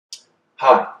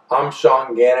Hi, I'm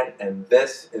Sean Gannon, and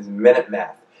this is Minute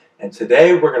Math. And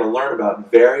today we're going to learn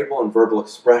about variable and verbal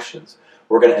expressions.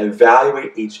 We're going to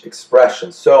evaluate each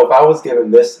expression. So if I was given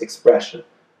this expression,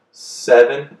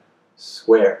 7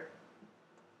 squared,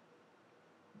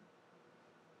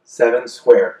 7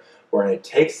 squared, we're going to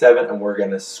take 7 and we're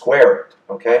going to square it,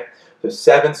 okay? So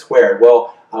 7 squared,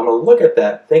 well, I'm going to look at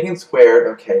that, thinking squared,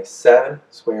 okay, 7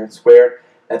 squared, squared,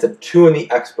 that's a 2 in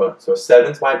the exponent. So 7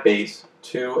 is my base,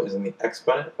 2 is in the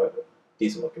exponent, but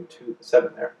decent looking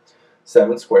 7 there.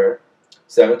 7 squared,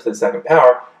 7 to the second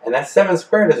power, and that 7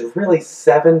 squared is really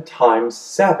 7 times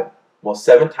 7. Well,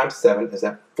 7 times 7 is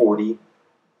at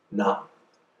 49.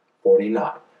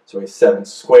 49. So we have 7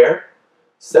 squared,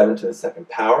 7 to the second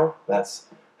power. That's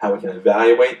how we can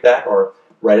evaluate that, or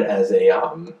write it as a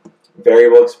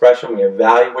variable expression. We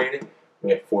evaluate it, we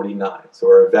get 49. So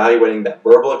we're evaluating that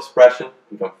verbal expression.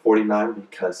 We got 49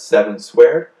 because 7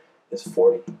 squared is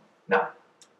 49.